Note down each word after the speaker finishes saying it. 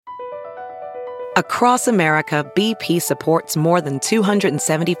Across America, BP supports more than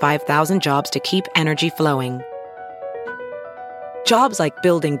 275,000 jobs to keep energy flowing. Jobs like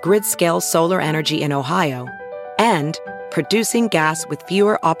building grid-scale solar energy in Ohio and producing gas with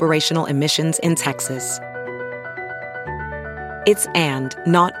fewer operational emissions in Texas. It's and,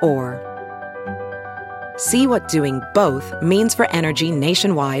 not or. See what doing both means for energy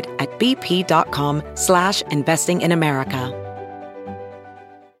nationwide at bp.com/investing in America.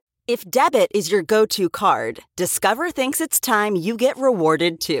 If debit is your go-to card, Discover thinks it's time you get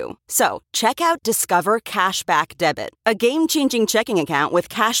rewarded too. So, check out Discover Cashback Debit, a game-changing checking account with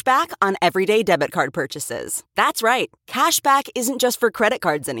cashback on everyday debit card purchases. That's right, cashback isn't just for credit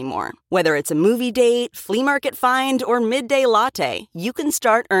cards anymore. Whether it's a movie date, flea market find, or midday latte, you can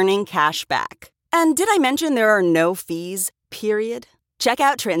start earning cash back. And did I mention there are no fees, period? Check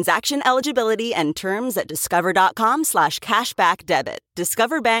out transaction eligibility and terms at discover.com/cashbackdebit.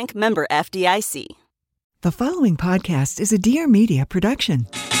 Discover Bank, member FDIC. The following podcast is a Dear Media production.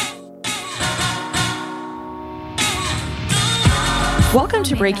 Welcome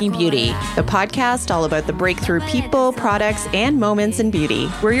to Breaking Beauty, the podcast all about the breakthrough people, products, and moments in beauty.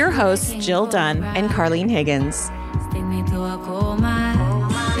 We're your hosts, Jill Dunn and Carlene Higgins.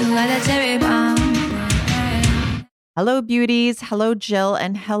 Hello, beauties. Hello, Jill,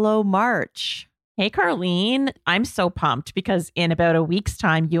 and hello, March. Hey, Carlene. I'm so pumped because in about a week's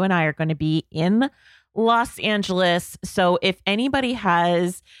time, you and I are going to be in Los Angeles. So if anybody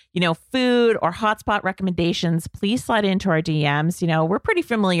has, food or hotspot recommendations, please slide into our DMs. We're pretty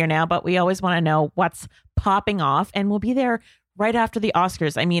familiar now, but we always want to know what's popping off. And we'll be there right after the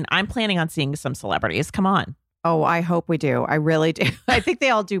Oscars. I mean, I'm planning on seeing some celebrities. Come on. Oh, I hope we do. I really do. I think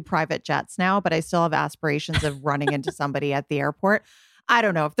they all do private jets now, but I still have aspirations of running into somebody at the airport. I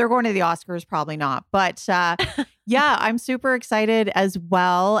don't know. If they're going to the Oscars, probably not. But yeah, I'm super excited as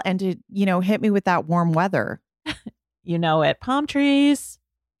well. And to, hit me with that warm weather. You know it. Palm trees.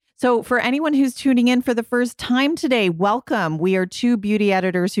 So for anyone who's tuning in for the first time today, welcome. We are two beauty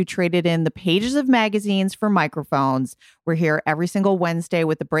editors who traded in the pages of magazines for microphones. We're here every single Wednesday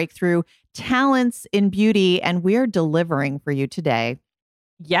with the breakthrough talents in beauty, and we are delivering for you today.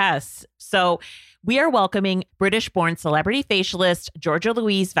 Yes. So we are welcoming British-born celebrity facialist Georgia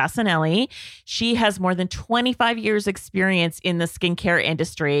Louise Vassanelli. She has more than 25 years experience in the skincare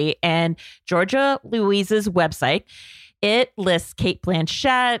industry, and Georgia Louise's website, it lists Kate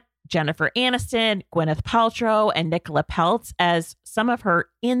Blanchett, Jennifer Aniston, Gwyneth Paltrow, and Nicola Peltz as some of her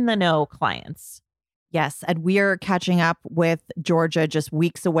in-the-know clients. Yes, and we are catching up with Georgia just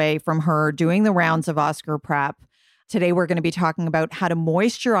weeks away from her doing the rounds of Oscar prep. Today, we're going to be talking about how to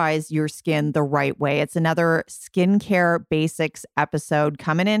moisturize your skin the right way. It's another skincare basics episode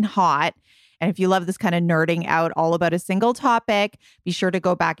coming in hot. And if you love this kind of nerding out all about a single topic, be sure to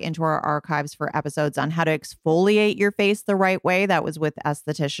go back into our archives for episodes on how to exfoliate your face the right way. That was with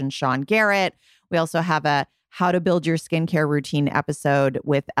esthetician Sean Garrett. We also have a how to build your skincare routine episode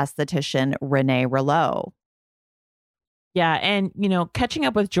with esthetician Renee Rouleau. Yeah. And, catching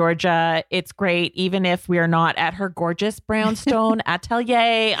up with Georgia, it's great, even if we are not at her gorgeous brownstone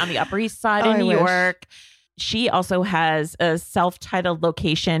atelier on the Upper East Side in New York. She also has a self-titled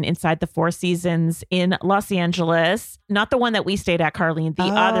location inside the Four Seasons in Los Angeles. Not the one that we stayed at, Carlene, the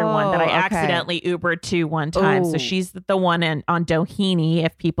other one that I accidentally Ubered to one time. So she's the one on Doheny,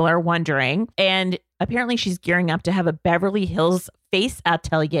 if people are wondering. And apparently she's gearing up to have a Beverly Hills face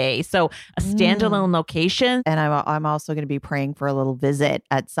atelier. So a standalone location. And I'm also going to be praying for a little visit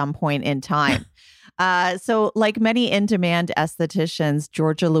at some point in time. So like many in-demand estheticians,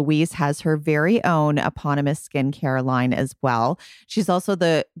 Georgia Louise has her very own eponymous skincare line as well. She's also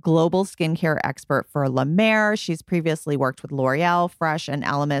the global skincare expert for La Mer. She's previously worked with L'Oreal, Fresh, and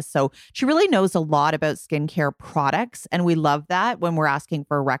Elemis. So she really knows a lot about skincare products. And we love that when we're asking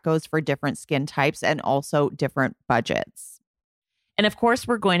for recos for different skin types and also different budgets. And of course,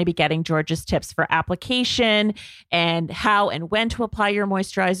 we're going to be getting Georgia's tips for application and how and when to apply your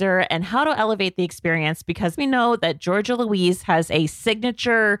moisturizer and how to elevate the experience, because we know that Georgia Louise has a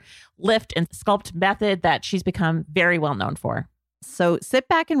signature lift and sculpt method that she's become very well known for. So sit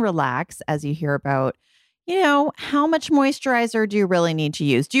back and relax as you hear about, how much moisturizer do you really need to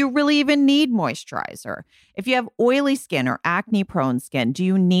use? Do you really even need moisturizer? If you have oily skin or acne prone skin, do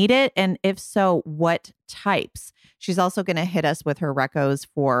you need it? And if so, what types? She's also going to hit us with her recos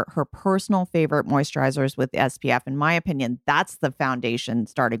for her personal favorite moisturizers with SPF. In my opinion, that's the foundation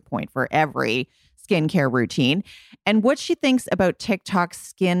starting point for every skincare routine. And what she thinks about TikTok's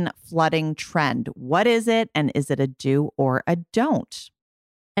skin flooding trend. What is it? And is it a do or a don't?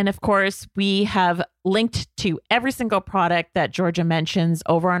 And of course, we have linked to every single product that Georgia mentions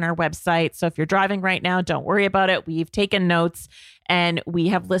over on our website. So if you're driving right now, don't worry about it. We've taken notes and we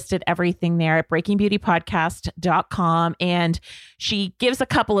have listed everything there at breakingbeautypodcast.com. And she gives a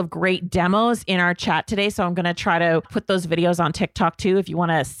couple of great demos in our chat today. So I'm going to try to put those videos on TikTok too. If you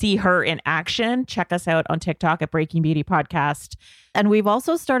want to see her in action, check us out on TikTok at Breaking Beauty Podcast. And we've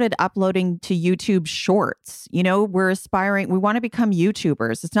also started uploading to YouTube Shorts. You know, we want to become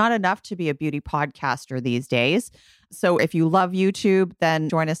YouTubers. It's not enough to be a beauty podcaster these days. So if you love YouTube, then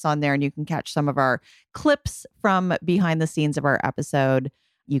join us on there and you can catch some of our clips from behind the scenes of our episode.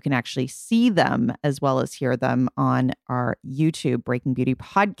 You can actually see them as well as hear them on our YouTube Breaking Beauty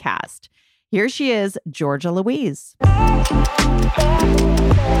Podcast. Here she is, Georgia Louise.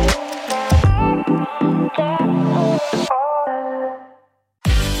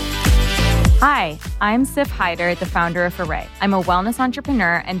 Hi, I'm Sif Hyder, the founder of Array. I'm a wellness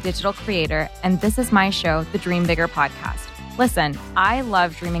entrepreneur and digital creator, and this is my show, the Dream Bigger podcast. Listen, I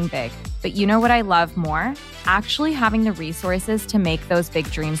love dreaming big, but you know what I love more? Actually having the resources to make those big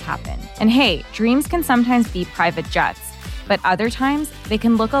dreams happen. And hey, dreams can sometimes be private jets, but other times they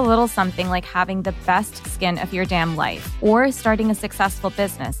can look a little something like having the best skin of your damn life, or starting a successful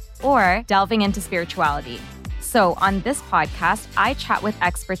business, or delving into spirituality. So on this podcast, I chat with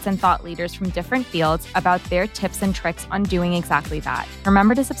experts and thought leaders from different fields about their tips and tricks on doing exactly that.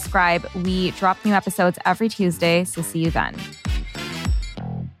 Remember to subscribe. We drop new episodes every Tuesday, so see you then.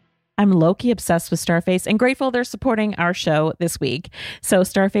 I'm low-key obsessed with Starface and grateful they're supporting our show this week. So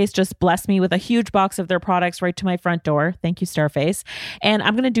Starface just blessed me with a huge box of their products right to my front door. Thank you, Starface. And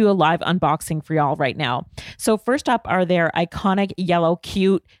I'm going to do a live unboxing for y'all right now. So first up are their iconic yellow,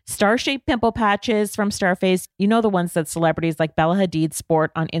 cute, star-shaped pimple patches from Starface. You know, the ones that celebrities like Bella Hadid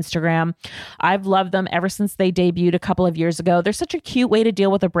sport on Instagram. I've loved them ever since they debuted a couple of years ago. They're such a cute way to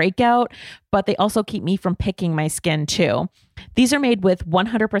deal with a breakout, but they also keep me from picking my skin too. These are made with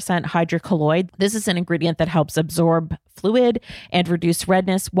 100% hydrocolloid. This is an ingredient that helps absorb fluid and reduce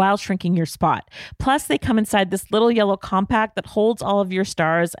redness while shrinking your spot. Plus, they come inside this little yellow compact that holds all of your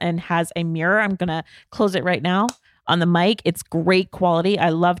stars and has a mirror. I'm going to close it right now on the mic. It's great quality. I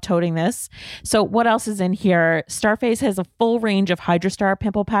love toting this. So what else is in here? Starface has a full range of Hydrostar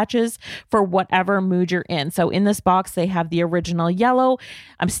pimple patches for whatever mood you're in. So in this box, they have the original yellow.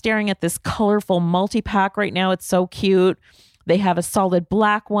 I'm staring at this colorful multi-pack right now. It's so cute. They have a solid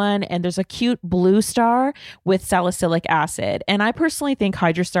black one, and there's a cute blue star with salicylic acid. And I personally think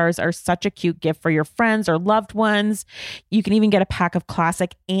Hydrostars are such a cute gift for your friends or loved ones. You can even get a pack of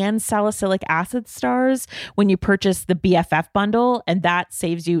classic and salicylic acid stars when you purchase the BFF bundle, and that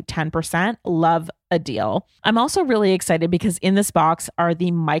saves you 10%. Love a deal. I'm also really excited because in this box are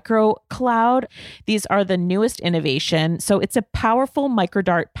the Micro Cloud. These are the newest innovation. So it's a powerful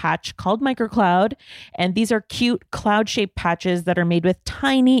microdart patch called Micro Cloud. And these are cute cloud-shaped patches that are made with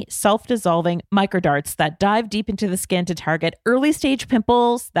tiny self-dissolving microdarts that dive deep into the skin to target early stage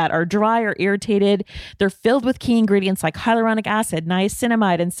pimples that are dry or irritated. They're filled with key ingredients like hyaluronic acid,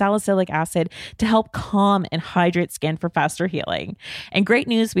 niacinamide, and salicylic acid to help calm and hydrate skin for faster healing. And great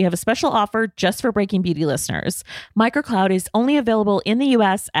news, we have a special offer just for Breaking Beauty listeners. MicroCloud is only available in the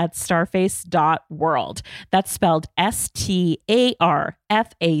US at starface.world. That's spelled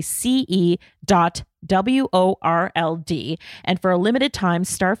STARFACE.WORLD. And for a limited time,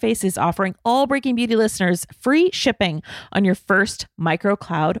 Starface is offering all Breaking Beauty listeners free shipping on your first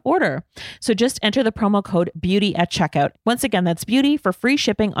MicroCloud order. So just enter the promo code BEAUTY at checkout. Once again, that's BEAUTY for free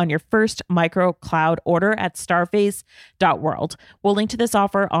shipping on your first MicroCloud order at starface.world. We'll link to this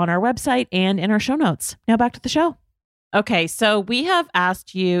offer on our website and in our show notes. Now back to the show. Okay, so we have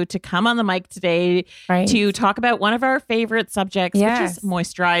asked you to come on the mic today to talk about one of our favorite subjects, which is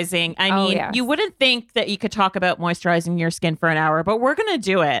moisturizing. I mean, you wouldn't think that you could talk about moisturizing your skin for an hour, but we're going to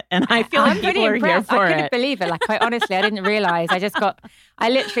do it. And I feel like people are here for it. I couldn't believe it. Like, quite honestly, I didn't realize. I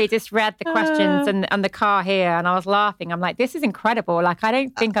literally just read the questions on the car here and I was laughing. I'm like, this is incredible. Like, I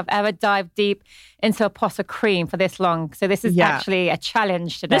don't think I've ever dived deep into a pot of cream for this long. So this is actually a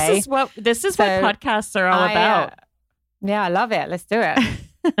challenge today. This is what podcasts are all about. Yeah, I love it. Let's do it.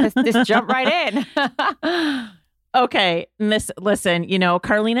 Let's just jump right in. Okay. Listen,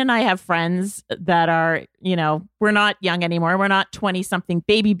 Carlene and I have friends that are, we're not young anymore. We're not 20-something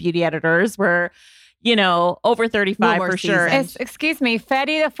baby beauty editors. We're, over 35 for sure. Excuse me,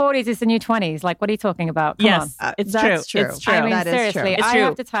 30 to 40s is the new 20s. Like, what are you talking about? Come on. It's That's true. true. It's true. I mean, that seriously, is true. I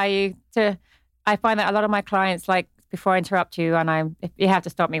have to tell you, I find that a lot of my clients, like, before I interrupt you, and if you have to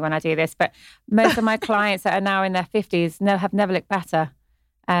stop me when I do this, but most of my clients that are now in their 50s have never looked better.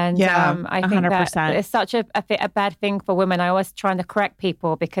 And I think 100%. that it's such a bad thing for women. I always trying to correct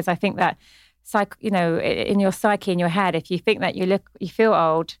people because I think that, in your psyche, in your head, if you think that you feel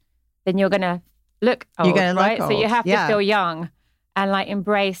old, then you're going to look old, you're gonna right? look So you old. have to feel young and like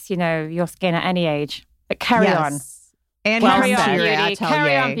embrace, your skin at any age. But carry on. And carry on, beauty.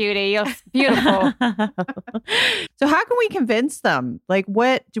 Carry on, beauty. You're beautiful. So how can we convince them? Like,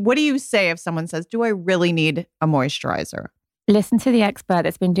 what do you say if someone says, do I really need a moisturizer? Listen to the expert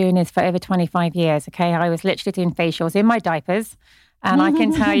that's been doing this for over 25 years, okay? I was literally doing facials in my diapers. And I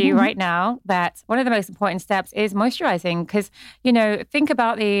can tell you right now that one of the most important steps is moisturizing. Because, think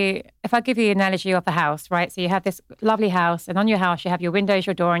about if I give you the analogy of the house, right? So you have this lovely house, and on your house, you have your windows,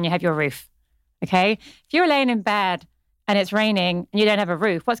 your door, and you have your roof, okay? If you're laying in bed and it's raining and you don't have a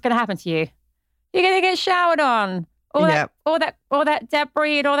roof, what's going to happen to you? You're going to get showered on. All that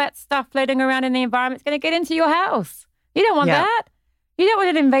debris and all that stuff floating around in the environment is going to get into your house. You don't want that. You don't want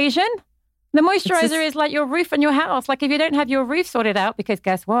an invasion. The moisturizer is like your roof on your house. Like if you don't have your roof sorted out, because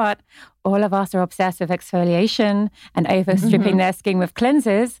guess what? All of us are obsessed with exfoliation and overstripping their skin with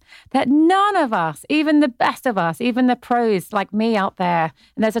cleansers, that none of us, even the best of us, even the pros like me out there,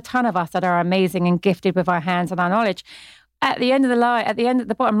 and there's a ton of us that are amazing and gifted with our hands and our knowledge. At the end of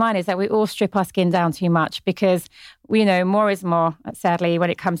the bottom line is that we all strip our skin down too much because we know more is more, sadly,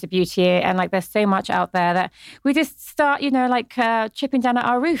 when it comes to beauty. And like there's so much out there that we just start, chipping down at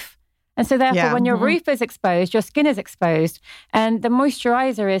our roof. And so therefore, when your roof is exposed, your skin is exposed. And the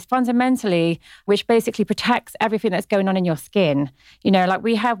moisturizer is fundamentally, which basically protects everything that's going on in your skin. Like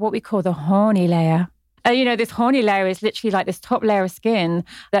we have what we call the horny layer. This horny layer is literally like this top layer of skin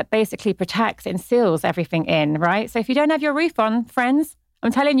that basically protects and seals everything in, right? So if you don't have your roof on, friends,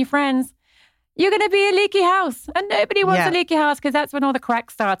 I'm telling you, friends, you're going to be a leaky house. And nobody wants a leaky house because that's when all the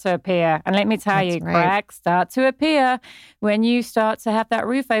cracks start to appear. And let me tell you, cracks start to appear when you start to have that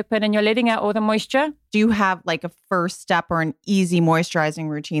roof open and you're letting out all the moisture. Do you have like a first step or an easy moisturizing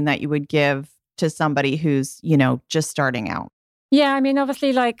routine that you would give to somebody who's, just starting out? Yeah, I mean,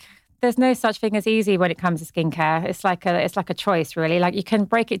 obviously, like, there's no such thing as easy when it comes to skincare. It's like a choice, really. Like you can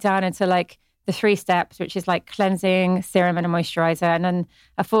break it down into like the 3 steps, which is like cleansing, serum, and a moisturizer. And then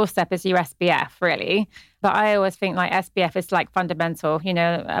a 4th step is your SPF, really. But I always think like SPF is like fundamental,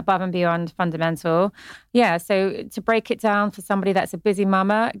 above and beyond fundamental. Yeah, so to break it down for somebody that's a busy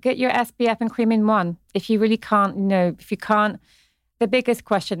mama, get your SPF and cream in one. If you really can't, the biggest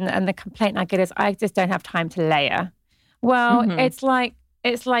question and the complaint I get is, I just don't have time to layer. Well, it's like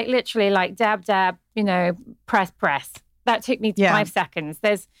literally like dab, press. That took me 5 seconds.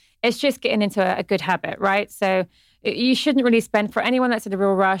 It's just getting into a good habit, right? So you shouldn't really spend, for anyone that's in a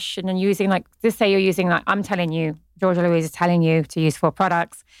real rush and then using just say you're using I'm telling you, Georgia Louise is telling you to use 4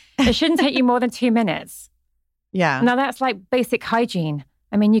 products. It shouldn't take you more than 2 minutes. Yeah. Now that's like basic hygiene.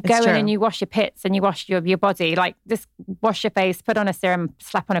 I mean, you go in and you wash your pits and you wash your body, like just wash your face, put on a serum,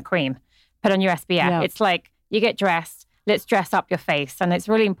 slap on a cream, put on your SPF. Yeah. It's like you get dressed. Let's dress up your face. And it's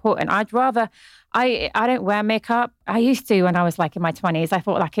really important. I don't wear makeup. I used to when I was like in my 20s. I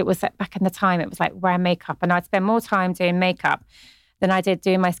thought like it was back in the time, it was like wear makeup. And I'd spend more time doing makeup than I did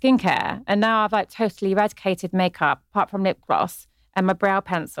doing my skincare. And now I've like totally eradicated makeup, apart from lip gloss and my brow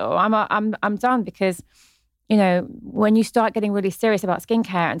pencil. I'm done because, when you start getting really serious about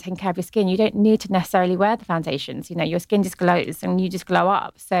skincare and taking care of your skin, you don't need to necessarily wear the foundations. Your skin just glows and you just glow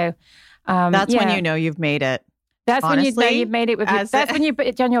up. So that's when you've made it. That's honestly, when you know you've made it. That's when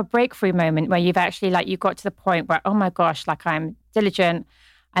you've done your breakthrough moment where you've actually you got to the point where, oh my gosh, like I'm diligent.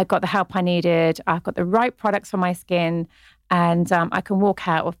 I've got the help I needed. I've got the right products for my skin. And I can walk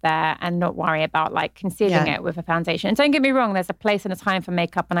out of there and not worry about concealing it with a foundation. And don't get me wrong, there's a place and a time for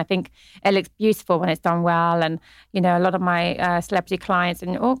makeup. And I think it looks beautiful when it's done well. And, a lot of my celebrity clients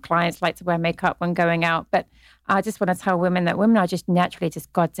and all clients like to wear makeup when going out. But I just want to tell women that women are just naturally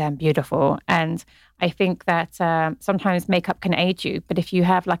just goddamn beautiful. And I think that sometimes makeup can aid you. But if you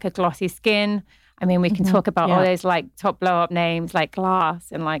have a glossy skin, I mean, we can talk about all those top blow up names like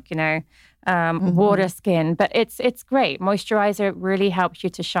glass and water skin, but it's great. Moisturizer really helps you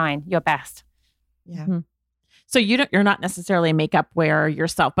to shine your best. Yeah. So you're not necessarily a makeup wearer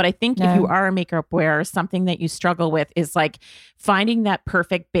yourself, but I think if you are a makeup wearer, something that you struggle with is finding that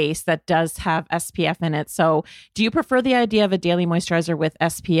perfect base that does have SPF in it. So do you prefer the idea of a daily moisturizer with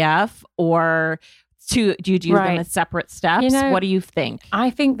SPF, or do you do them as separate steps? What do you think?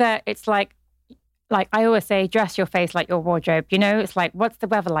 I think that it's like I always say, dress your face like your wardrobe. It's what's the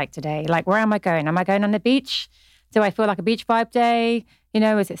weather like today? Where am I going? Am I going on the beach? Do I feel like a beach vibe day?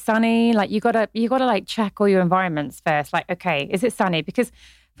 Is it sunny? You gotta check all your environments first. Okay, is it sunny? Because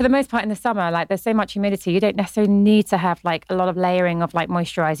for the most part in the summer, like there's so much humidity, you don't necessarily need to have like a lot of layering of like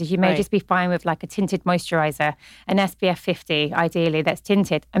moisturizers. You may just be fine with like a tinted moisturizer, an SPF 50, ideally, that's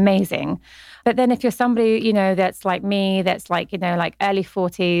tinted, amazing. But then if you're somebody, you know, that's like me, that's like, you know, like early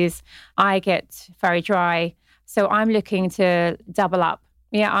 40s, I get very dry. So I'm looking to double up.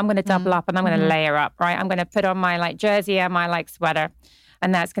 Yeah, I'm going to double up and I'm going to layer up, right? I'm going to put on my like jersey and my like sweater.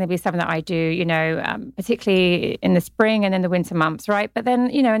 And that's going to be something that I do, you know, particularly in the spring and in the winter months, right? But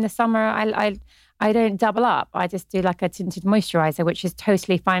then, you know, in the summer, I don't double up. I just do like a tinted moisturizer, which is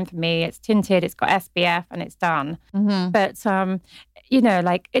totally fine for me. It's tinted, it's got SPF, and it's done. But, you know,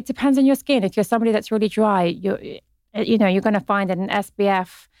 like it depends on your skin. If you're somebody that's really dry, you're going to find that an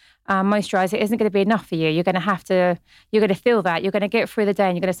SPF moisturizer isn't going to be enough for you. You're going to feel that. You're going to get through the day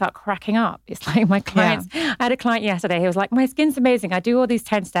and you're going to start cracking up. It's like my clients, I had a client yesterday, he was like, my skin's amazing. I do all these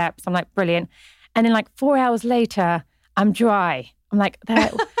 10 steps. I'm like, brilliant. And then like 4 hours later, I'm dry. I'm like,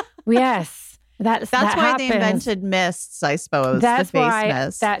 yes. That's why happens. They invented mists, I suppose. That's the face why.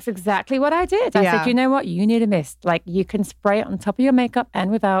 mist. That's exactly what I did. I said, you know what? You need a mist. Like you can spray it on top of your makeup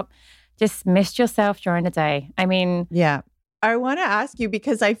and without. Just mist yourself during the day. I mean, yeah. I want to ask you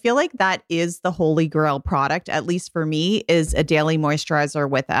because I feel like that is the holy grail product, at least for me, is a daily moisturizer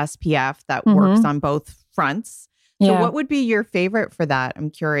with SPF that works on both fronts. So what would be your favorite for that?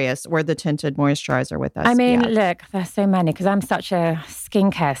 I'm curious. Or the tinted moisturizer with SPF? I mean, look, there's so many because I'm such a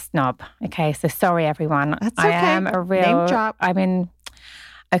skincare snob. Okay, so sorry, everyone. That's okay. I am a real... Name drop. I mean...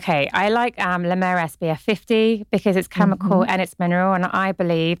 Okay, I like La Mer SPF 50 because it's chemical and it's mineral. And I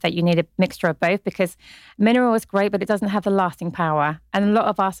believe that you need a mixture of both because mineral is great, but it doesn't have the lasting power. And a lot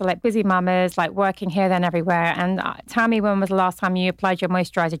of us are like busy mamas, like working here, then everywhere. And tell me, when was the last time you applied your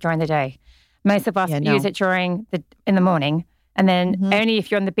moisturizer during the day? Most of us use it in the morning. And then only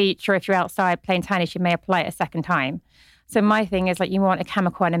if you're on the beach or if you're outside playing tennis, you may apply it a second time. So my thing is like you want a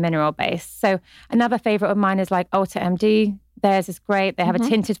chemical and a mineral base. So another favorite of mine is like Ulta MD. Theirs is great. They have a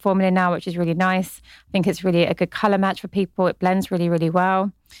tinted formula now, which is really nice. I think it's really a good color match for people. It blends really, really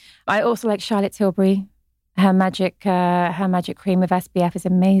well. I also like Charlotte Tilbury. Her magic cream with SPF is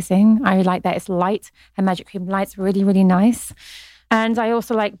amazing. I like that it's light. Her magic cream light's really, really nice. And I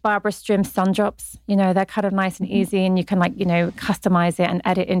also like Barbara Strim sun drops. You know, they're kind of nice and easy and you can like, you know, customize it and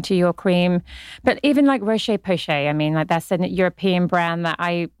add it into your cream. But even like Rocher-Posay, I mean, like that's a European brand that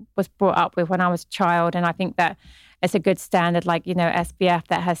I was brought up with when I was a child. And I think that it's a good standard, like, you know, SPF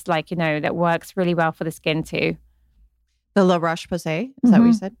that has like, you know, that works really well for the skin too. The La Roche-Posay, is that what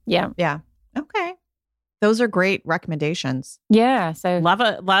you said? Yeah. Yeah. Okay. Those are great recommendations. Yeah. So love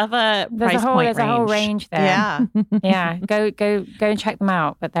a price point range. There's a whole range there. Yeah. Yeah. Go and check them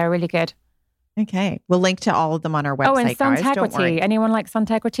out, but they're really good. Okay. We'll link to all of them on our website, Oh, and guys. Don't worry. Suntegrity. Anyone like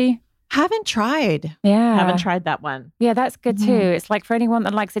Suntegrity? Haven't tried. Yeah. Haven't tried that one. Yeah, that's good too. It's like for anyone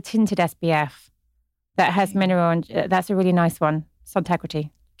that likes a tinted SPF that has mineral, and that's a really nice one.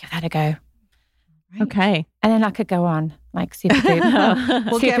 Suntegrity. Give that a go. Right. Okay. And then I could go on, like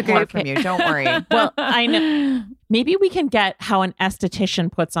Supergoop. We'll get more from you. Don't worry. Well, I know. Maybe we can get how an esthetician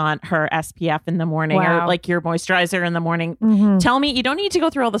puts on her SPF in the morning or like your moisturizer in the morning. Tell me, you don't need to go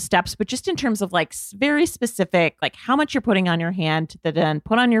through all the steps, but just in terms of like very specific, like how much you're putting on your hand to then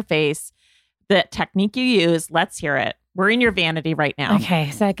put on your face, the technique you use. Let's hear it. We're in your vanity right now.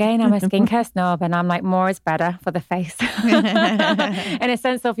 Okay, so again, I'm a skincare snob and I'm like, more is better for the face. In a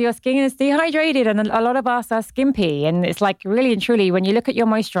sense of your skin is dehydrated and a lot of us are skimpy. And it's like really and truly, when you look at your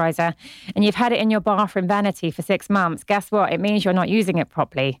moisturizer and you've had it in your bathroom vanity for 6 months, guess what? It means you're not using it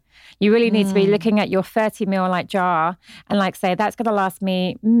properly. You really need to be looking at your 30 ml like jar and like say, that's going to last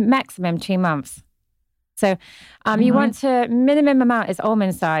me maximum 2 months. So you want to, minimum amount is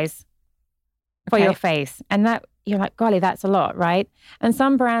almond size for your face. And that, you're like, golly, that's a lot, right? And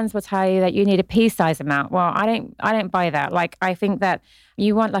some brands will tell you that you need a pea size amount. Well, I don't buy that. Like, I think that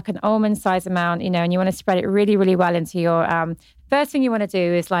you want like an almond size amount, you know, and you want to spread it really, really well into your, first thing you want to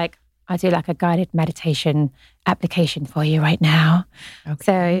do is like, I do like a guided meditation application for you right now. Okay.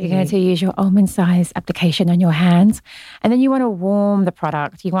 So you're going to use your almond size application on your hands. And then you want to warm the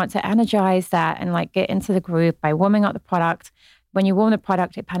product. You want to energize that and like get into the groove by warming up the product. When you warm the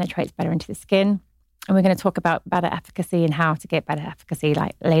product, it penetrates better into the skin. And we're going to talk about better efficacy and how to get better efficacy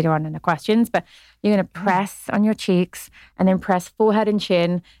like later on in the questions. But you're going to press on your cheeks and then press forehead and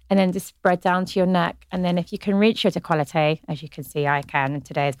chin and then just spread down to your neck. And then if you can reach your décolleté, as you can see, I can. And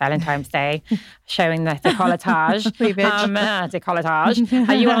today is Valentine's Day, showing the décolletage.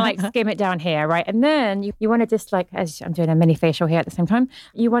 Décolletage. You want to like skim it down here, right? And then you want to just like, as I'm doing a mini facial here at the same time,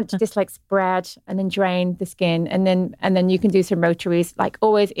 you want to just like spread and then drain the skin. And then you can do some rotaries, like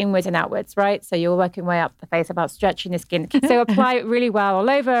always inwards and outwards, right? So you're working working way up the face, about stretching the skin. So apply it really well all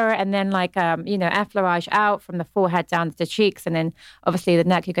over, and then effleurage out from the forehead down to the cheeks, and then obviously the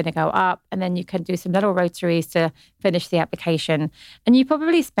neck, you're going to go up, and then you can do some little rotaries to finish the application. And you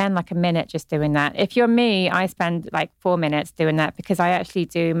probably spend like a minute just doing that. If you're me, I spend like 4 minutes doing that because I actually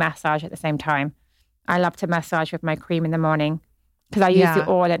do massage at the same time. I love to massage with my cream in the morning because I use the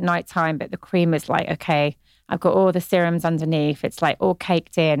oil at nighttime, but the cream is like, okay, I've got all the serums underneath. It's like all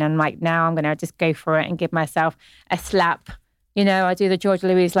caked in. And like now I'm going to just go for it and give myself a slap. You know, I do the Georgia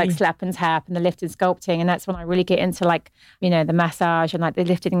Louise like slap and tap and the lift and sculpting. And that's when I really get into like, you know, the massage and like the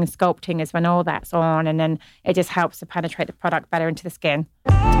lifting and sculpting is when all that's on. And then it just helps to penetrate the product better into the skin.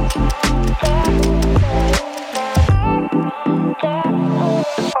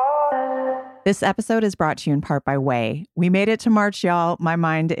 This episode is brought to you in part by Ouai. We made it to March, y'all. My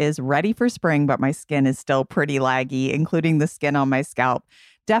mind is ready for spring, but my skin is still pretty laggy, including the skin on my scalp.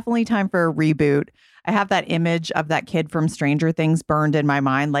 Definitely time for a reboot. I have that image of that kid from Stranger Things burned in my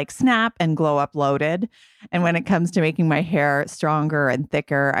mind, like snap and glow up loaded. And when it comes to making my hair stronger and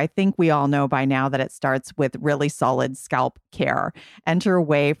thicker, I think we all know by now that it starts with really solid scalp care. Enter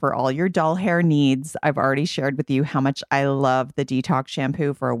Ouai for all your dull hair needs. I've already shared with you how much I love the detox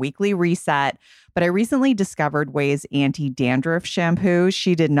shampoo for a weekly reset, but I recently discovered Ouai's anti-dandruff shampoo.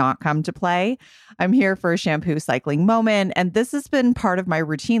 She did not come to play. I'm here for a shampoo cycling moment, and this has been part of my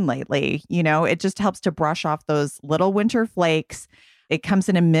routine lately. You know, it just helps to brush off those little winter flakes. It comes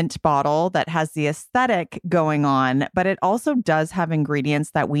in a mint bottle that has the aesthetic going on, but it also does have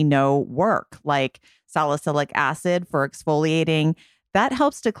ingredients that we know work, like salicylic acid for exfoliating. That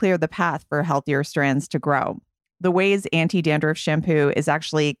helps to clear the path for healthier strands to grow. The Ouai's anti-dandruff shampoo is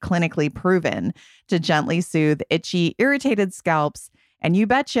actually clinically proven to gently soothe itchy, irritated scalps. And you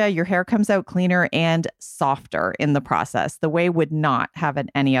betcha your hair comes out cleaner and softer in the process. The Ouai would not have it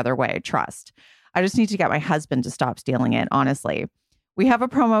any other way, trust. I just need to get my husband to stop stealing it, honestly. We have a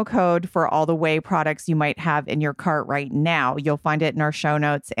promo code for all the Ouai products you might have in your cart right now. You'll find it in our show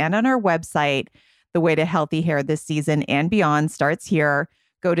notes and on our website. The way to healthy hair this season and beyond starts here.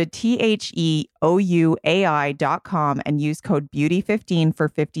 Go to THEOUAI.com and use code BEAUTY15 for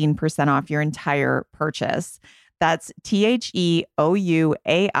 15% off your entire purchase. That's THEOUAI.com,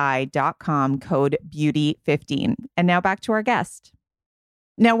 code BEAUTY15. And now back to our guest.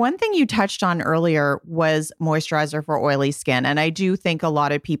 Now, one thing you touched on earlier was moisturizer for oily skin. And I do think a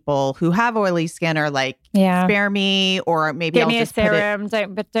lot of people who have oily skin are like, spare me, or maybe Give I'll me just a serum,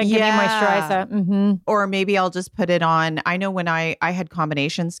 don't give me moisturizer. Mm-hmm. Or maybe I'll just put it on. I know when I had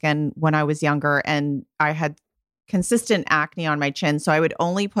combination skin when I was younger and I had consistent acne on my chin. So I would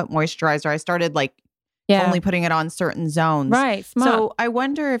only put moisturizer. I started only putting it on certain zones. Right. Smart. So I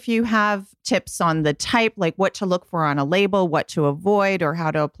wonder if you have tips on the type, like what to look for on a label, what to avoid, or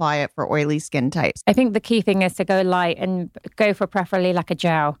how to apply it for oily skin types. I think the key thing is to go light and go for preferably like a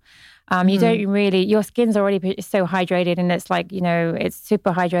gel. You don't really, your skin's already so hydrated and it's like, you know, it's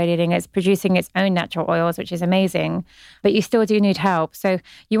super hydrated and it's producing its own natural oils, which is amazing, but you still do need help. So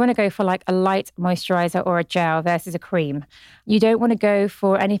you want to go for like a light moisturizer or a gel versus a cream. You don't want to go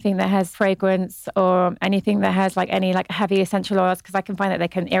for anything that has fragrance or anything that has like any like heavy essential oils, because I can find that they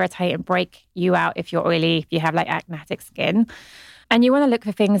can irritate and break you out if you're oily, if you have like acnetic skin. And you want to look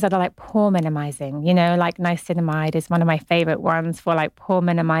for things that are like pore minimizing, you know, like niacinamide is one of my favorite ones for like pore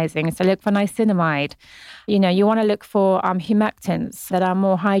minimizing. So look for niacinamide. You know, you want to look for humectants that are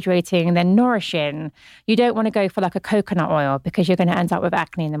more hydrating than nourishing. You don't want to go for like a coconut oil because you're going to end up with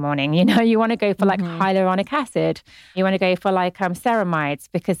acne in the morning. You know, you want to go for like hyaluronic acid. You want to go for like ceramides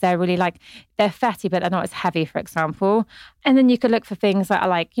because they're really like, they're fatty, but they're not as heavy, for example. And then you could look for things that are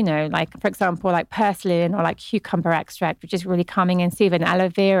like, you know, like, for example, like purslane or like cucumber extract, which is really calming and soothing. Aloe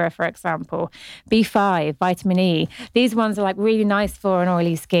vera, for example, B5, vitamin E. These ones are like really nice for an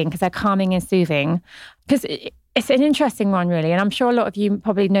oily skin because they're calming and soothing. Because it's an interesting one, really. And I'm sure a lot of you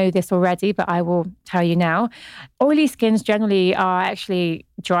probably know this already, but I will tell you now. Oily skins generally are actually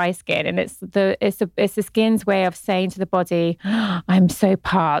dry skin. And it's the skin's way of saying to the body, I'm so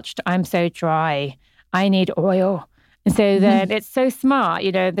parched, I'm so dry, I need oil. And so then it's so smart,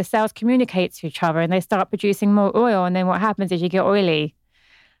 you know, the cells communicate to each other and they start producing more oil. And then what happens is you get oily.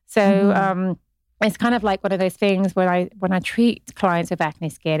 So it's kind of like one of those things when I treat clients with acne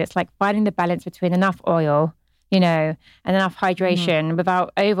skin, it's like finding the balance between enough oil, you know, and enough hydration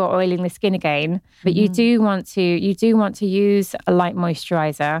without over oiling the skin again. But you do want to use a light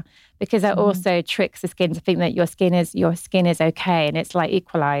moisturizer because that also tricks the skin to think that your skin is okay and it's like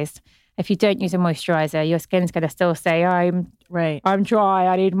equalized. If you don't use a moisturizer, your skin's going to still say, I'm dry,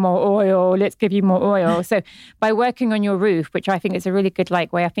 I need more oil, let's give you more oil. So by working on your roof, which I think is a really good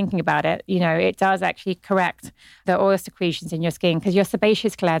way of thinking about it, it does actually correct the oil secretions in your skin, because your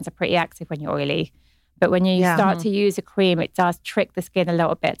sebaceous glands are pretty active when you're oily. But when you start to use a cream, it does trick the skin a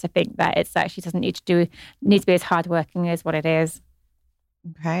little bit to think that it's actually doesn't need to be as hardworking as what it is.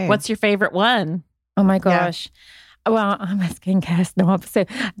 Okay. What's your favorite one? Oh my gosh. Yeah. Well, I'm a skincare snob. So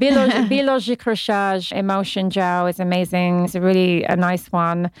Biologique Recharge Emulsion Gel is amazing. It's a nice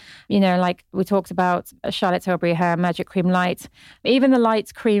one. Like we talked about Charlotte Tilbury, her Magic Cream Light. Even the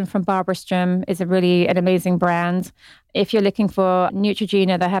Light Cream from Barbara Sturm is an amazing brand. If you're looking for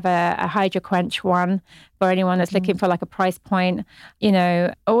Neutrogena, they have a Hydro Quench one for anyone that's looking for like a price point.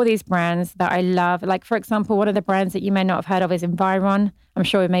 All these brands that I love. Like, for example, one of the brands that you may not have heard of is Environ. I'm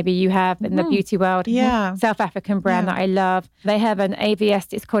sure maybe you have in the beauty world. Yeah. South African brand that I love. They have an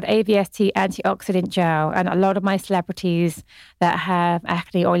it's called AVST Antioxidant Gel. And a lot of my celebrities that have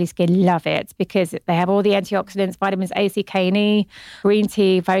acne, oily skin love it because they have all the antioxidants, vitamins A, C, K, and E, green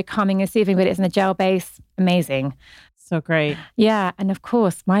tea, very calming and soothing, but it's in a gel base. Amazing. So great. Yeah. And of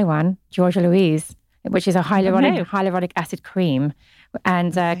course, my one, Georgia Louise, which is a hyaluronic acid cream,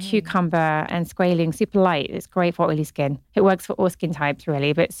 and cucumber and squalene, super light. It's great for oily skin. It works for all skin types,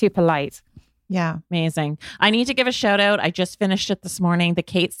 really, but super light. Yeah. Amazing. I need to give a shout out. I just finished it this morning. The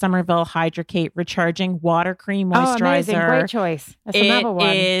Kate Somerville Hydracate Recharging Water Cream Moisturizer. Oh, amazing. Great choice. That's another one.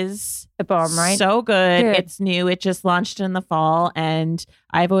 It is the bomb, right? So good. It's new. It just launched in the fall, and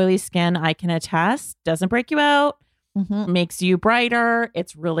I have oily skin. I can attest. Doesn't break you out. Makes you brighter.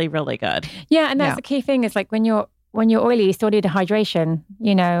 It's really, really good. Yeah, and that's the key thing is like when you're oily, you still need a hydration,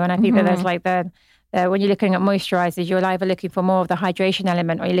 and I think that there's like when you're looking at moisturizers, you're either looking for more of the hydration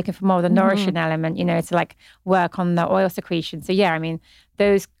element or you're looking for more of the nourishing element, to like work on the oil secretion. So yeah, I mean,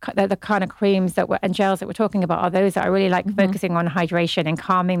 they're the kind of creams and gels that we're talking about are those that are really like focusing on hydration and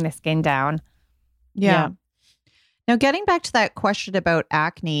calming the skin down. Yeah. Now, getting back to that question about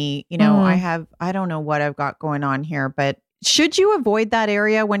acne, I don't know what I've got going on here, but should you avoid that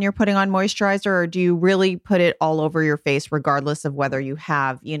area when you're putting on moisturizer, or do you really put it all over your face regardless of whether you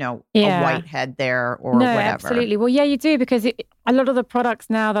have, a whitehead there or whatever? Absolutely. Well, yeah, you do, because a lot of the products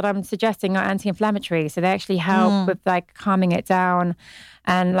now that I'm suggesting are anti-inflammatory. So they actually help with like calming it down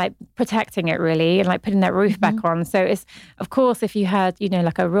and like protecting it really and like putting that roof back on. So it's, of course, if you had,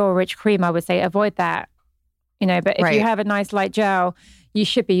 like a real rich cream, I would say avoid that. But if you have a nice light gel, you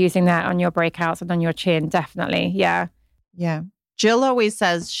should be using that on your breakouts and on your chin, definitely. Yeah. Yeah. Jill always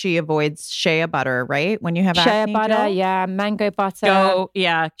says she avoids shea butter, right? When you have acne, shea butter, Jill? mango butter. Go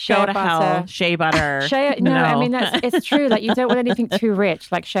to hell. Shea butter. No, I mean, it's true. Like you don't want anything too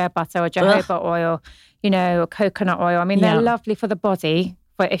rich, like shea butter or jojoba oil, or coconut oil. I mean, they're lovely for the body,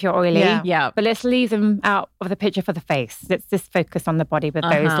 if you're oily. Yeah. But let's leave them out of the picture for the face. Let's just focus on the body with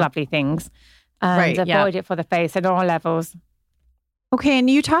those lovely things. And avoid it for the face at all levels. Okay, and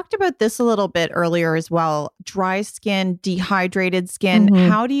you talked about this a little bit earlier as well. Dry skin, dehydrated skin.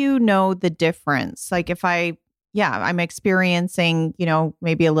 How do you know the difference? Like if I'm experiencing,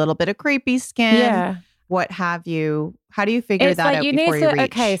 maybe a little bit of crepey skin, what have you. How do you figure that out before you reach?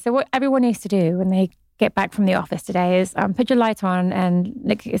 Okay, so what everyone needs to do when they get back from the office today is put your light on and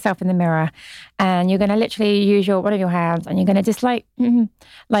look at yourself in the mirror, and you're going to literally use one of your hands and you're going to just like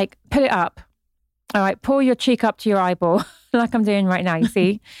put it up. All right, pull your cheek up to your eyeball, like I'm doing right now, you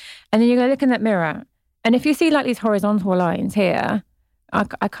see? And then you're going to look in that mirror. And if you see like these horizontal lines here, I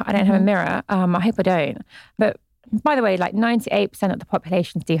don't have a mirror. I hope I don't. But by the way, like 98% of the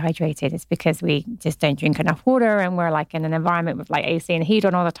population is dehydrated. It's because we just don't drink enough water and we're like in an environment with like AC and heat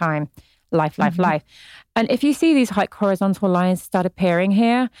on all the time. Life. And if you see these like horizontal lines start appearing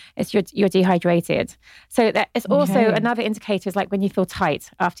here, it's you're dehydrated. So that is also another indicator is like when you feel tight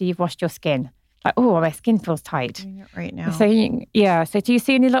after you've washed your skin. Like, oh, my skin feels tight. I'm doing it right now. So, So do you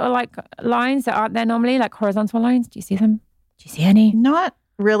see any little like lines that aren't there normally, like horizontal lines? Do you see them? Do you see any? Not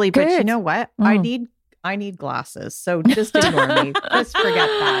really, but you know what? I need glasses, so just ignore me. Just forget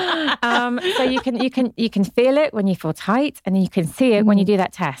that. So you can feel it when you feel tight, and then you can see it when you do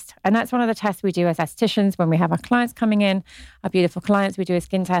that test. And that's one of the tests we do as estheticians when we have our clients coming in, our beautiful clients. We do a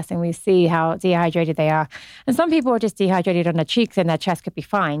skin test and we see how dehydrated they are. And some people are just dehydrated on their cheeks, and their chest could be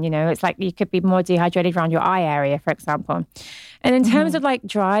fine. It's like you could be more dehydrated around your eye area, for example. And in terms of like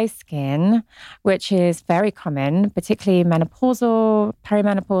dry skin, which is very common, particularly menopausal,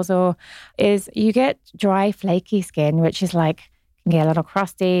 perimenopausal, is you get dry, flaky skin, which is like can get a little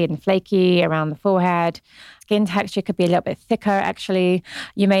crusty and flaky around the forehead. skin texture could be a little bit thicker, actually.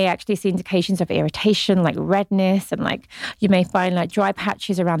 You may actually see indications of irritation, like redness, and like you may find like dry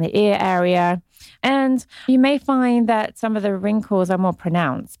patches around the ear area. And you may find that some of the wrinkles are more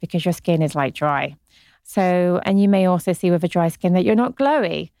pronounced because your skin is like dry. So, and you may also see with a dry skin that you're not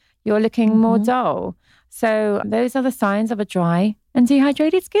glowy. You're looking more dull. So those are the signs of a dry and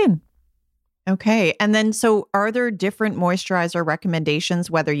dehydrated skin. Okay. And then, so are there different moisturizer recommendations,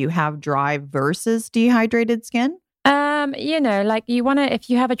 whether you have dry versus dehydrated skin? Like you want to, if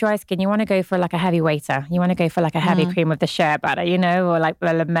you have a dry skin, you want to go for like a heavy weighter. You want to go for like a heavy cream with the shea butter, or like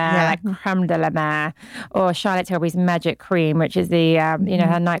the La Mer, like creme de la mer, or Charlotte Tilbury's Magic Cream, which is the,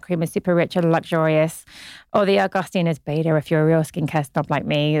 her night cream is super rich and luxurious. Or the Augustina's Beta, if you're a real skincare snob like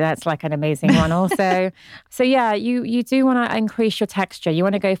me, that's like an amazing one also. So yeah, you do want to increase your texture. You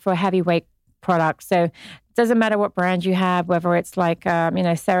want to go for a heavyweight product. So it doesn't matter what brand you have, whether it's like,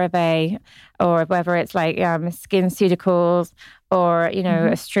 CeraVe, or whether it's like SkinCeuticals, or,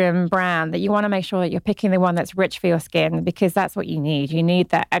 a Strim brand, that you want to make sure that you're picking the one that's rich for your skin, because that's what you need. You need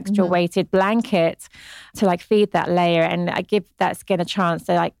that extra weighted blanket to like feed that layer and give that skin a chance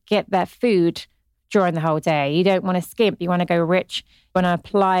to like get that food during the whole day. You don't want to skimp. You want to go rich. You want to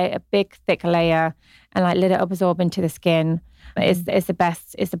apply a big, thick layer and like let it absorb into the skin. It's the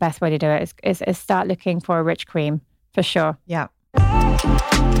best way to do it. Is start looking for a rich cream for sure. Yeah.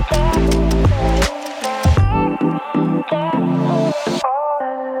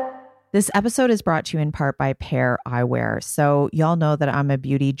 This episode is brought to you in part by Pear Eyewear. So y'all know that I'm a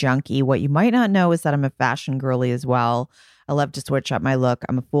beauty junkie. What you might not know is that I'm a fashion girly as well. I love to switch up my look.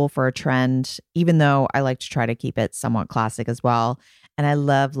 I'm a fool for a trend, even though I like to try to keep it somewhat classic as well. And I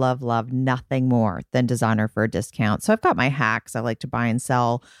love, love, love nothing more than designer for a discount. So I've got my hacks. I like to buy and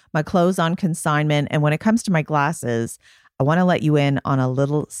sell my clothes on consignment. And when it comes to my glasses, I want to let you in on a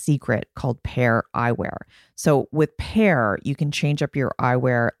little secret called Pear Eyewear. So with Pear, you can change up your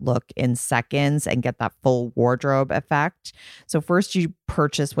eyewear look in seconds and get that full wardrobe effect. So first you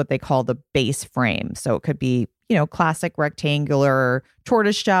purchase what they call the base frame. So it could be, classic rectangular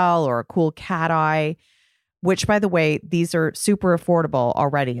tortoiseshell or a cool cat eye, which, by the way, these are super affordable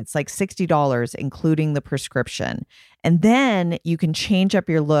already. It's like $60, including the prescription. And then you can change up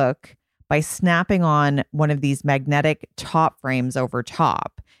your look by snapping on one of these magnetic top frames over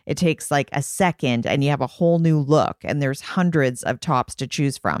top. It takes like a second and you have a whole new look, and there's hundreds of tops to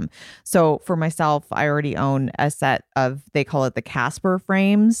choose from. So for myself, I already own a set of, they call it the Casper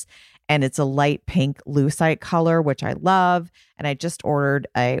frames, and it's a light pink lucite color, which I love. And I just ordered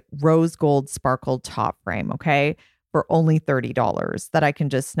a rose gold sparkled top frame, okay, for only $30 that I can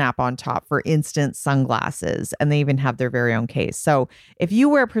just snap on top for instant sunglasses. And they even have their very own case. So if you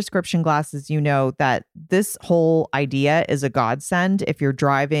wear prescription glasses, you know that this whole idea is a godsend if you're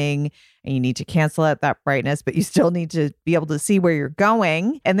driving and you need to cancel out that brightness, but you still need to be able to see where you're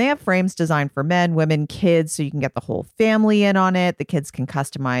going. And they have frames designed for men, women, kids, so you can get the whole family in on it. The kids can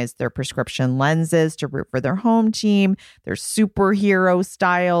customize their prescription lenses to root for their home team. There's superhero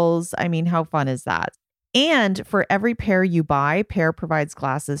styles. I mean, how fun is that? And for every pair you buy, Pear provides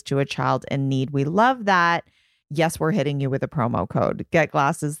glasses to a child in need. We love that. Yes, we're hitting you with a promo code. Get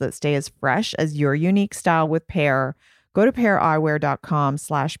glasses that stay as fresh as your unique style with Pear. Go to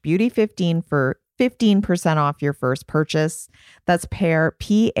paireyewear.com/beauty15 for 15% off your first purchase. That's Pear,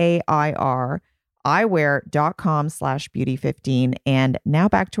 PAIR, eyewear.com/beauty15. And now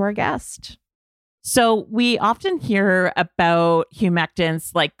back to our guest. So we often hear about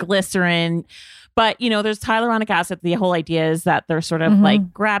humectants like glycerin, but there's hyaluronic acid. The whole idea is that they're sort of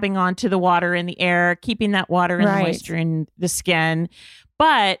like grabbing onto the water in the air, keeping that water and the moisture in the skin.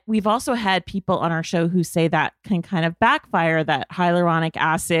 But we've also had people on our show who say that can kind of backfire, that hyaluronic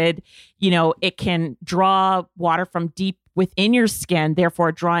acid, it can draw water from deep within your skin,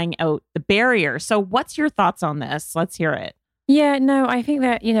 therefore drawing out the barrier. So what's your thoughts on this? Let's hear it. Yeah, no, I think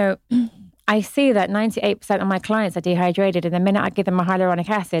that, I see that 98% of my clients are dehydrated, and the minute I give them a hyaluronic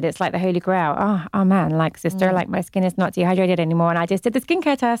acid, it's like the holy grail. Oh man, like sister, like my skin is not dehydrated anymore, and I just did the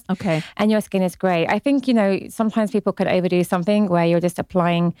skincare test. Okay. And your skin is great. I think, sometimes people could overdo something where you're just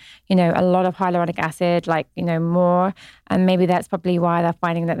applying, a lot of hyaluronic acid, like, more, and maybe that's probably why they're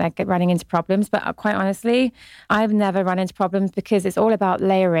finding that they're running into problems. But quite honestly, I've never run into problems because it's all about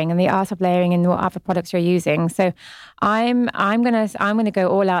layering and the art of layering and what other products you're using. So I'm gonna go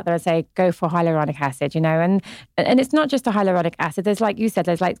all out there and say, go for for hyaluronic acid, and it's not just a hyaluronic acid. There's, like you said,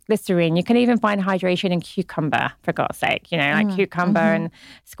 there's like glycerine. You can even find hydration in cucumber, for God's sake, like cucumber and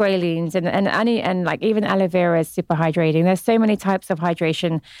squalene and like even aloe vera is super hydrating. There's so many types of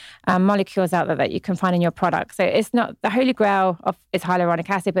hydration molecules out there that you can find in your product. So it's not the holy grail is hyaluronic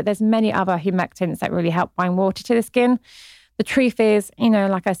acid, but there's many other humectants that really help bind water to the skin. The truth is,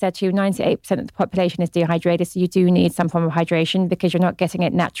 like I said to you, 98% of the population is dehydrated. So you do need some form of hydration because you're not getting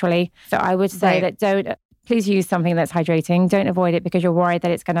it naturally. So I would say that please use something that's hydrating. Don't avoid it because you're worried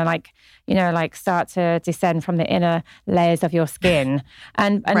that it's going to start to descend from the inner layers of your skin.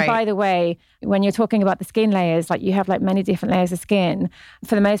 And by the way, when you're talking about the skin layers, like you have like many different layers of skin.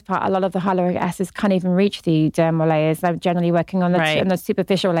 For the most part, a lot of the hyaluronic acids can't even reach the dermal layers. They're generally working on the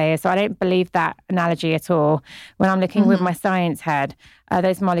superficial layers. So I don't believe that analogy at all. When I'm looking with my science head,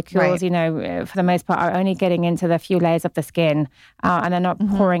 those molecules, for the most part, are only getting into the few layers of the skin and they're not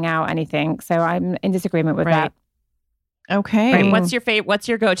pouring out anything. So I'm in disagreement with that. Okay. Right. What's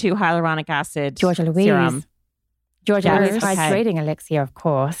your go-to hyaluronic acid Georgia Louise serum? Georgia Louise hydrating elixir, of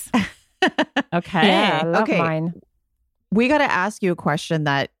course. Okay. Yeah, I love mine. We got to ask you a question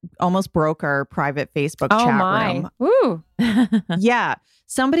that almost broke our private Facebook chat room. Ooh. Yeah.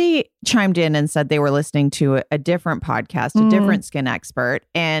 Somebody chimed in and said they were listening to a different podcast, a different skin expert.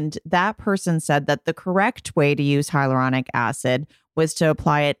 And that person said that the correct way to use hyaluronic acid was to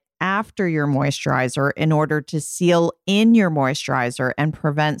apply it after your moisturizer in order to seal in your moisturizer and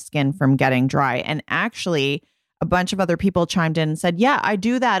prevent skin from getting dry. And actually, a bunch of other people chimed in and said, yeah, I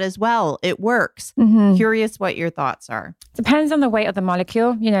do that as well. It works. Curious what your thoughts are. Depends on the weight of the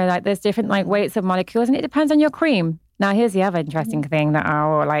molecule. Like there's different like weights of molecules and it depends on your cream. Now, here's the other interesting thing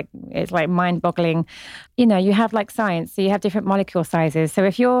it's like mind-boggling. You have like science, so you have different molecule sizes. So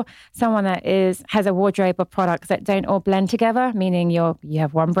if you're someone that has a wardrobe of products that don't all blend together, meaning you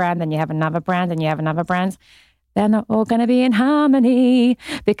have one brand, then you have another brand, and you have another brand, they're not all going to be in harmony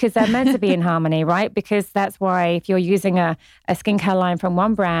because they're meant to be in harmony, right? Because that's why if you're using a skincare line from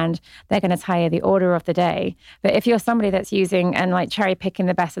one brand, they're going to tell you the order of the day. But if you're somebody that's using and like cherry picking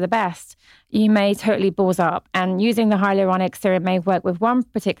the best of the best, you may totally balls up. And using the hyaluronic serum may work with one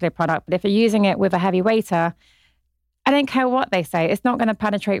particular product, but if you're using it with a heavy weighter, I don't care what they say, it's not going to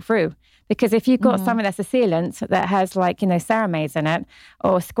penetrate through. Because if you've got something that's a sealant that has like, ceramides in it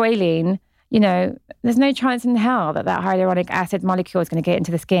or squalene, there's no chance in hell that hyaluronic acid molecule is going to get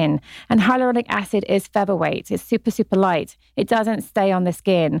into the skin. And hyaluronic acid is featherweight. It's super, super light. It doesn't stay on the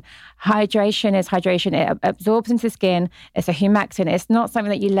skin. Hydration is hydration. It absorbs into the skin. It's a humectant. It's not something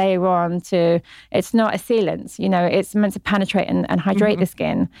that you layer on it's not a sealant. It's meant to penetrate and hydrate the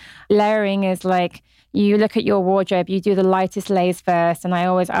skin. Layering is like, you look at your wardrobe, you do the lightest layers first. And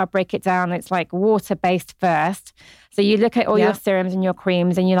I'll break it down. It's like water-based first. So you look at all your serums and your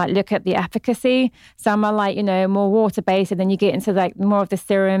creams and you like look at the efficacy. Some are like, more water-based and then you get into like more of the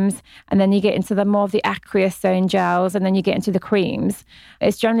serums and then you get into the more of the aqueous zone gels and then you get into the creams.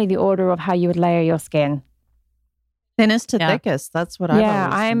 It's generally the order of how you would layer your skin. Thinnest to thickest. That's what I've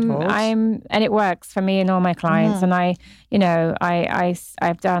always been told. And it works for me and all my clients. And I've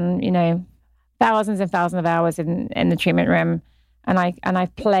done, thousands and thousands of hours in the treatment room. And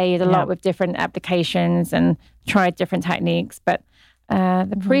I've played a lot with different applications and tried different techniques. But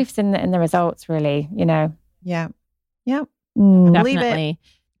the proof's in the results, really, Yeah. Yeah. Believe it.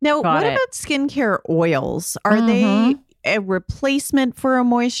 Now, what about skincare oils? Are they a replacement for a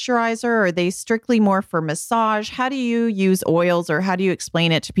moisturizer? Are they strictly more for massage? How do you use oils or how do you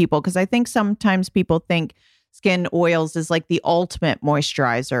explain it to people? Because I think sometimes people think skin oils is like the ultimate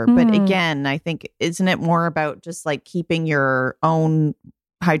moisturizer. But again, I think, isn't it more about just like keeping your own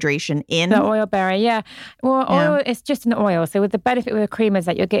hydration in? The oil barrier, yeah. Well, oil is just an oil. So with the benefit with a cream is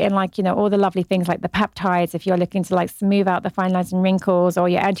that you're getting like, all the lovely things like the peptides, if you're looking to like smooth out the fine lines and wrinkles, or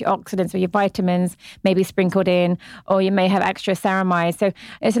your antioxidants or your vitamins maybe sprinkled in, or you may have extra ceramides. So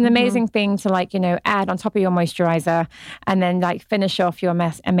it's an amazing thing to like, add on top of your moisturizer and then like finish off your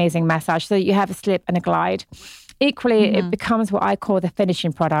amazing massage so that you have a slip and a glide. Equally, it becomes what I call the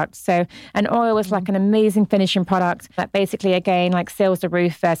finishing product. So an oil is like an amazing finishing product that basically, again, like seals the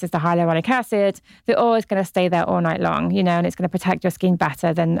roof versus the hyaluronic acid. The oil is going to stay there all night long, and it's going to protect your skin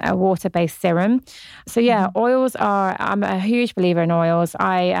better than a water-based serum. So yeah, oils I'm a huge believer in oils.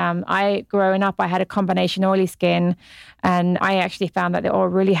 Growing up, I had a combination oily skin, and I actually found that the oil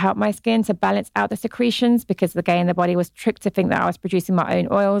really helped my skin to balance out the secretions because, again, the body was tricked to think that I was producing my own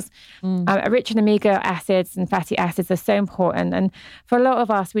oils. Rich in omega acids and fatty fatty acids are so important. And for a lot of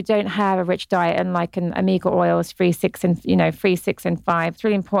us, we don't have a rich diet and like an omega oils, 3, 6, and 3, 6, and 5. It's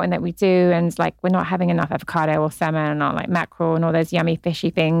really important that we do. And it's like we're not having enough avocado or salmon or like mackerel and all those yummy fishy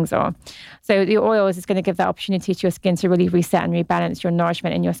things. So the oils is going to give that opportunity to your skin to really reset and rebalance your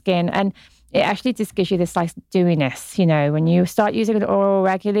nourishment in your skin. And it actually just gives you this like dewiness, when you start using the oil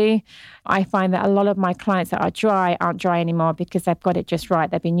regularly. I find that a lot of my clients that are dry aren't dry anymore because they've got it just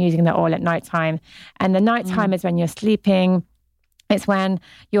right. They've been using the oil at nighttime. And the nighttime is when you're sleeping. It's when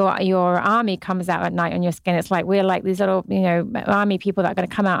your army comes out at night on your skin. It's like we're like these little, army people that are going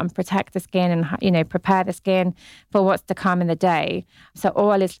to come out and protect the skin and, prepare the skin for what's to come in the day. So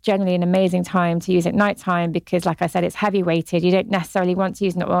oil is generally an amazing time to use at nighttime because, like I said, it's heavy weighted. You don't necessarily want to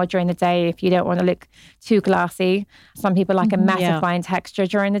use an oil during the day if you don't want to look too glassy. Some people like a mattifying texture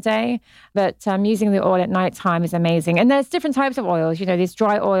during the day, but using the oil at nighttime is amazing. And there's different types of oils. There's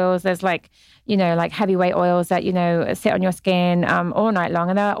dry oils. There's like heavyweight oils that, sit on your skin all night long.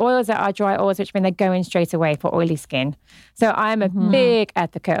 And there are oils that are dry oils, which mean they're going straight away for oily skin. So I'm a big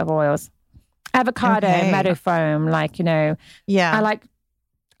advocate of oils. Avocado, meadow foam, I like,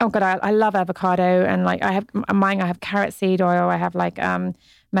 oh God, I love avocado. And I have carrot seed oil. I have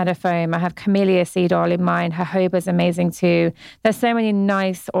meadow foam. I have camellia seed oil in mine. Jojoba's amazing too. There's so many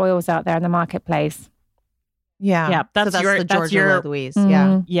nice oils out there in the marketplace. Yeah. That's the Georgia Louise.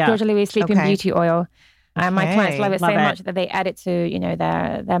 Mm-hmm. Yeah. Georgia Louise Sleeping Beauty Oil. My clients love it so Love it. much that they add it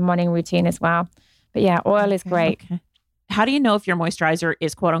to, their morning routine as well. But yeah, oil is great. Okay. How do you know if your moisturizer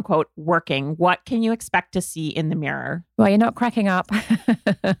is quote unquote working? What can you expect to see in the mirror? Well, you're not cracking up.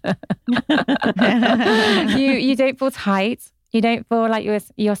 You don't feel tight. You don't feel like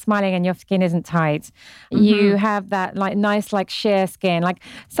you're smiling and your skin isn't tight. You have that nice sheer skin.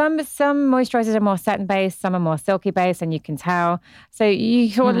 Some moisturizers are more satin based, some are more silky based, and you can tell. So you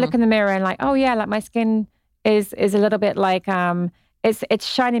sort of look in the mirror and my skin is a little bit it's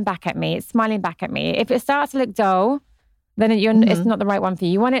shining back at me. It's smiling back at me. If it starts to look dull, then it's not the right one for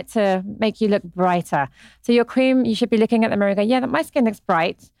you. You want it to make you look brighter. So your cream, you should be looking at the mirror and go, yeah, my skin looks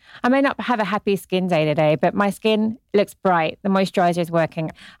bright. I may not have a happy skin day to day, but my skin looks bright. The moisturizer is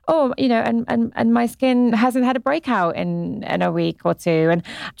working. Oh, and my skin hasn't had a breakout in a week or two. And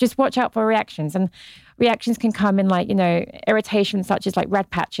just watch out for reactions. And reactions can come in irritation such as red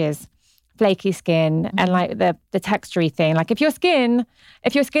patches, flaky skin, and the textury thing. If your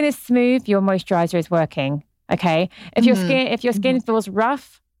skin is smooth, your moisturizer is working. Okay. If your skin feels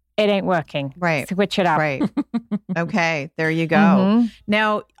rough, it ain't working. Right. Switch it up. Right. Okay. There you go.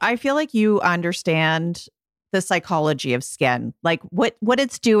 Now, I feel like you understand the psychology of skin, what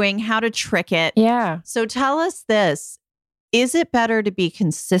it's doing, how to trick it. Yeah. So tell us this. Is it better to be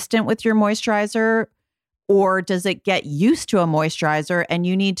consistent with your moisturizer, or does it get used to a moisturizer and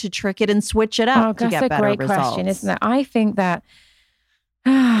you need to trick it and switch it up to get better results? That's a great question, isn't it? I think that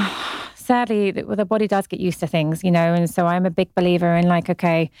sadly, the body does get used to things, and so I'm a big believer in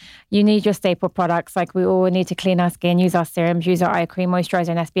you need your staple products. We all need to clean our skin, use our serums, use our eye cream, moisturizer,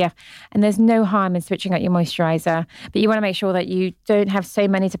 and SPF. And there's no harm in switching out your moisturizer, but you want to make sure that you don't have so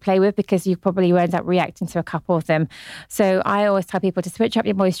many to play with because you probably will end up reacting to a couple of them. So I always tell people to switch up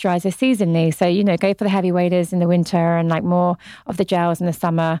your moisturizer seasonally. So, go for the heavy weighters in the winter and more of the gels in the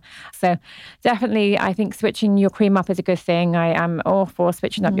summer. So definitely, I think switching your cream up is a good thing. I am all for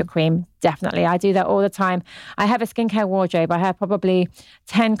switching up your cream. Definitely. I do that all the time. I have a skincare wardrobe. I have probably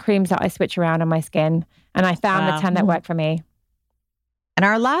 10 creams that I switch around on my skin. And I found the 10 that work for me. And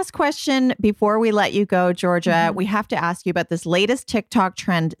our last question before we let you go, Georgia, we have to ask you about this latest TikTok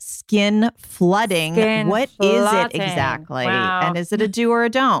trend, skin flooding. What is it exactly? Wow. And is it a do or a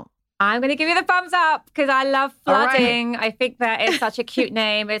don't? I'm going to give you the thumbs up because I love flooding. Right. I think that it's such a cute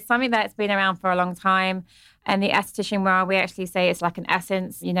name. It's something that's been around for a long time. And the esthetician world, we actually say it's like an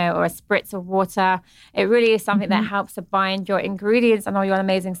essence, or a spritz of water. It really is something that helps to bind your ingredients and all your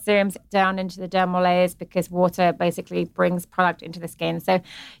amazing serums down into the dermal layers because water basically brings product into the skin. So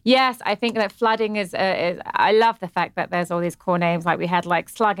yes, I think that flooding is I love the fact that there's all these cool names. We had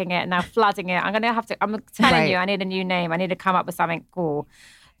slugging it and now flooding it. I'm telling you, I need a new name. I need to come up with something cool.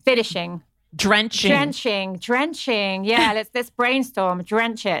 Finishing. Drenching. Yeah, let's brainstorm.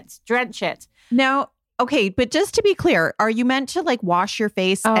 Drench it. No. Okay, but just to be clear, are you meant to wash your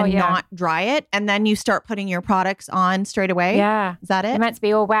face and not dry it, and then you start putting your products on straight away? Yeah. Is that it? You're meant to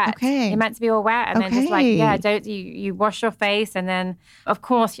be all wet. Okay. You're meant to be all wet, and then just don't you wash your face, and then of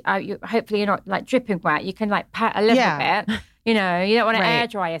course, hopefully you're not dripping wet. You can pat a little bit. You don't want to air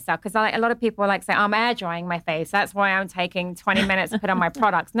dry yourself because a lot of people say, I'm air drying my face. That's why I'm taking 20 minutes to put on my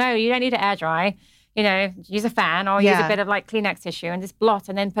products. No, you don't need to air dry. Use a fan or use a bit of Kleenex tissue and just blot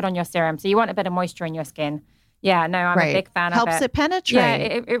and then put on your serum. So you want a bit of moisture in your skin. Yeah, no, I'm a big fan Helps of it. it penetrate. Yeah,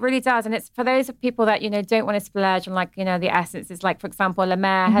 it really does. And it's for those people that, don't want to splurge on like, the essences. Like, for example, La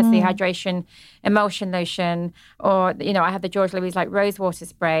Mer has the hydration emulsion lotion, or, I have the George Louise like rose water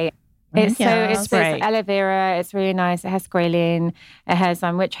spray. It's aloe vera. It's really nice. It has squalene. It has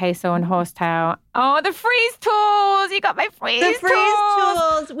witch hazel and horsetail. Oh, the freeze tools! You got my freeze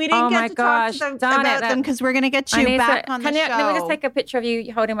tools. We didn't get to talk about them because we're going to get you back on the show. Let me just take a picture of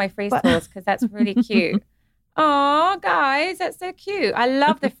you holding my freeze tools because that's really cute. Oh, guys, that's so cute. I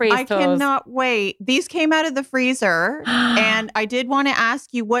love the freeze tools. I cannot wait. These came out of the freezer, and I did want to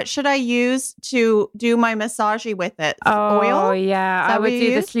ask you, what should I use to do my massaging with it? Oil? Oh, yeah. I would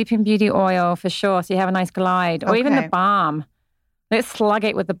do the Sleeping Beauty oil for sure, so you have a nice glide. Or even the balm. Let's slug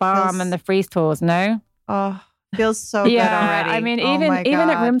it with the balm and the freeze tools, no? Oh, feels so good already. I mean, even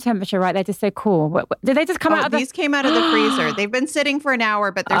at room temperature, right? They're just so cool. Did they just come out of these came out of the freezer. They've been sitting for an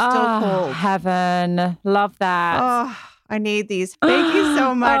hour, but they're still cold. Heaven. Love that. Oh, I need these. Thank you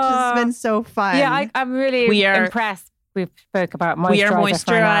so much. It's been so fun. Yeah, I'm really impressed. We spoke about moisturizer. We are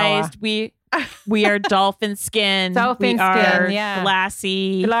moisturized. We are dolphin skin. We are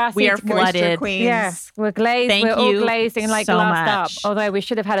glassy. We are flooded. Queens. Yes, we're glazed. We're all glazing like so glassed much. up. Although we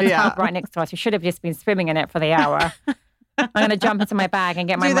should have had a tub right next to us. We should have just been swimming in it for the hour. I'm going to jump into my bag and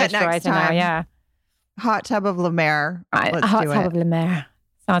get my moisturizer now. Yeah. Hot tub of La Mer. Hot tub of La Mer.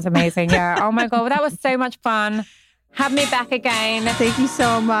 Sounds amazing. Yeah. Oh my God. Well, that was so much fun. Have me back again. Thank you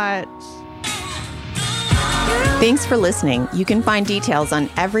so much. Thanks for listening. You can find details on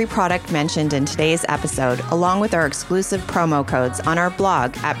every product mentioned in today's episode, along with our exclusive promo codes on our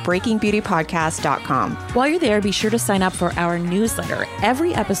blog at breakingbeautypodcast.com. While you're there, be sure to sign up for our newsletter.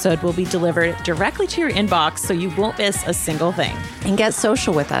 Every episode will be delivered directly to your inbox, so you won't miss a single thing. And get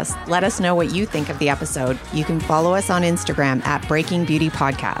social with us. Let us know what you think of the episode. You can follow us on Instagram at Breaking Beauty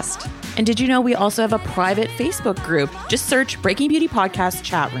Podcast. And did you know we also have a private Facebook group? Just search Breaking Beauty Podcast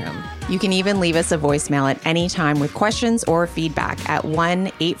Chat Room. You can even leave us a voicemail at any time with questions or feedback at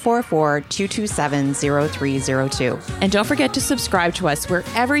 1-844-227-0302. And don't forget to subscribe to us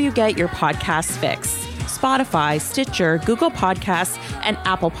wherever you get your podcasts fix. Spotify, Stitcher, Google Podcasts, and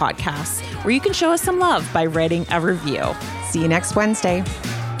Apple Podcasts, where you can show us some love by writing a review. See you next Wednesday.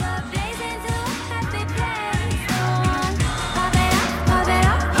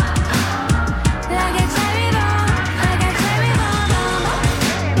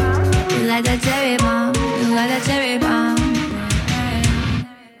 Like a cherry bomb, you like a cherry bomb.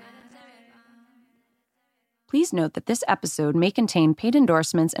 Please note that this episode may contain paid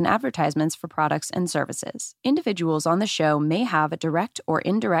endorsements and advertisements for products and services. Individuals on the show may have a direct or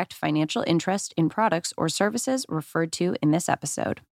indirect financial interest in products or services referred to in this episode.